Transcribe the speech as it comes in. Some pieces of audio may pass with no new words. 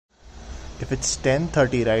If it's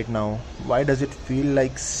 10:30 right now, why does it feel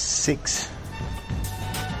like 6?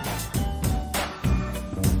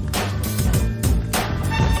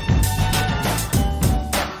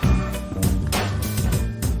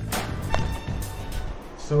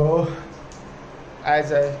 So,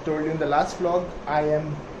 as I told you in the last vlog, I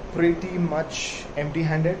am pretty much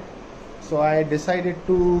empty-handed. So I decided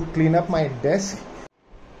to clean up my desk.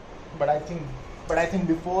 But I think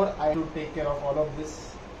before I should take care of all of this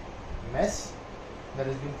mess that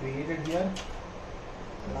has been created here.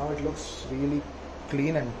 Now it looks really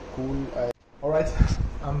clean and cool. Alright,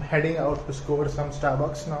 I'm heading out to score some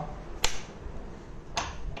Starbucks now.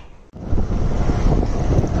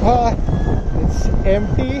 It's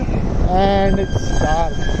empty and it's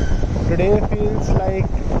dark. Today feels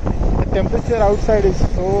like the temperature outside is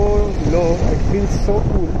so low, it feels so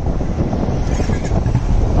cool.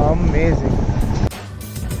 Amazing.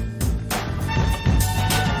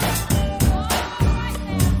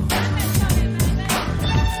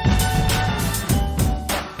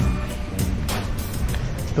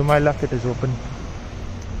 To my left it is open.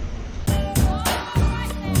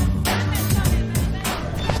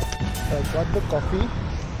 So I got the coffee.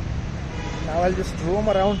 Now I'll just roam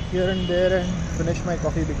around here and there and finish my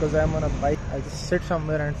coffee because I'm on a bike. I'll just sit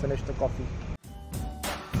somewhere and finish the coffee.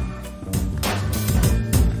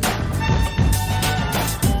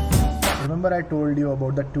 Remember I told you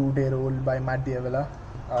about the 2-day rule by Matt D'Avella?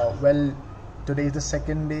 Well, today is the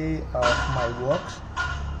second day of my works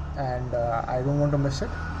and I don't want to miss it.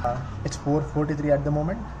 It's 4:43 at the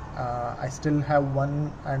moment. I still have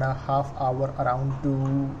 1.5 hours around to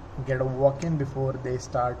get a walk in before they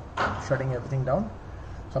start shutting everything down.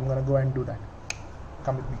 So I'm gonna go and do that.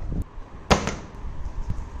 Come with me.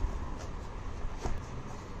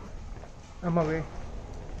 I'm away.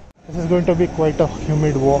 This is going to be quite a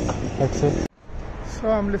humid walk, let's say. So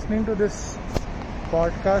I'm listening to this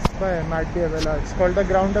podcast by Matt D'Avella. It's called The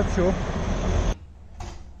Ground Up Show.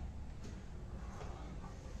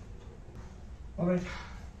 Alright,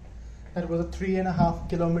 that was a 3.5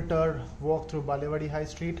 kilometer walk through Balewadi High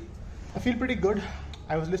Street. I feel pretty good.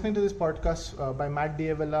 I was listening to this podcast by Matt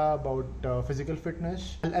D'Avella about physical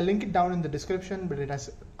fitness. I'll link it down in the description, but it has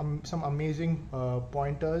some amazing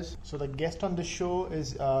pointers. So the guest on the show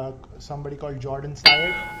is somebody called Jordan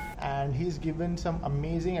Syed, and he's given some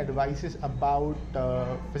amazing advices about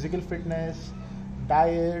physical fitness,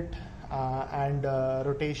 diet, and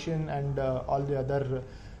rotation, and all the other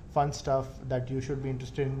fun stuff that you should be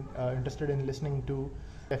interested in listening to.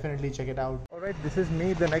 Definitely check it out. Alright, this is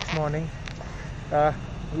me the next morning.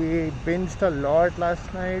 We binged a lot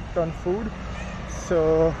last night on food,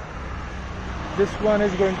 so this one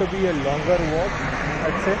is going to be a longer walk,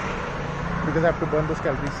 I'd say, because I have to burn those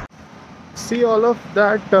calories. See all of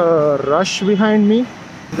that rush behind me?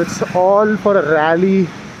 That's all for a rally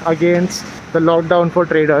against the lockdown for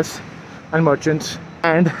traders and merchants.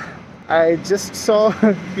 And I just saw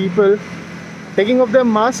people taking off their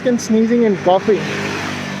mask and sneezing and coughing,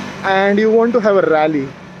 and you want to have a rally.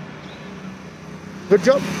 Good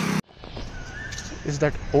job. Is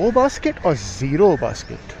that O basket or zero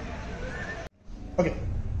basket? Okay,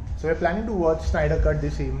 so we're planning to watch Snyder Cut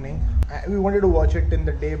this evening. We wanted to watch it in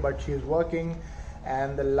the day, but she's working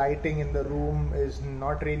and the lighting in the room is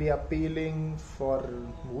not really appealing for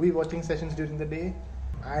movie watching sessions during the day.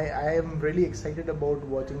 I am really excited about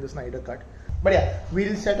watching the Snyder Cut. But yeah,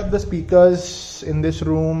 we'll set up the speakers in this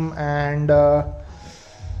room and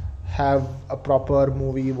have a proper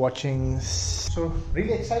movie watching. So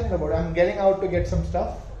really excited about it. I'm getting out to get some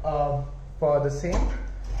stuff for the same.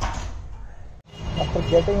 After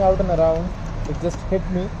getting out and around, it just hit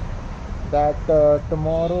me that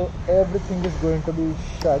tomorrow everything is going to be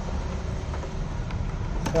shut.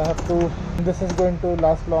 So I have to, this is going to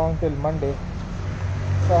last long till Monday.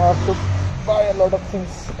 So I have to buy a lot of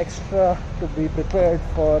things extra to be prepared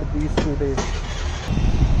for these 2 days.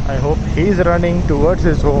 I hope he's running towards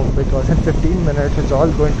his home because in 15 minutes it's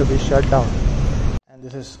all going to be shut down. And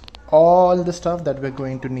this is all the stuff that we're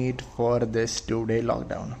going to need for this 2-day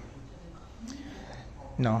lockdown.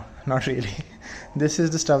 No, not really. This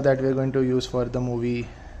is the stuff that we're going to use for the movie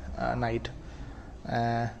night.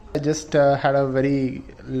 I just had a very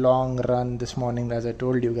long run this morning, as I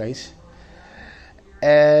told you guys.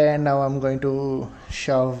 And now I'm going to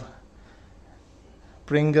shove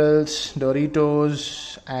Pringles,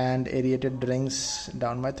 Doritos and aerated drinks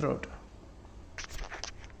down my throat.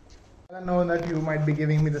 I know that you might be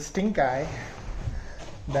giving me the stink eye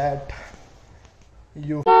that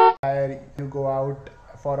you go out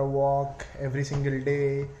for a walk every single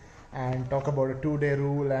day and talk about a 2-day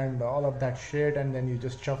rule and all of that shit, and then you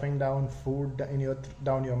just chuffing down food in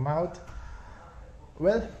down your mouth.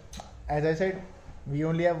 Well, as I said, we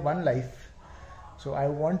only have one life. So I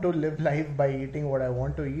want to live life by eating what I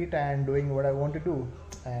want to eat and doing what I want to do.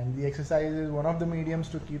 And the exercise is one of the mediums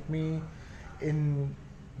to keep me in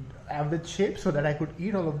average shape so that I could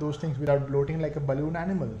eat all of those things without bloating like a balloon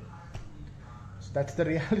animal. So that's the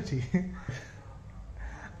reality.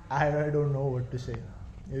 I don't know what to say.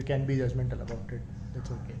 You can be judgmental about it. That's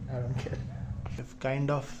okay. I don't care. I've kind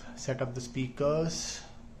of set up the speakers.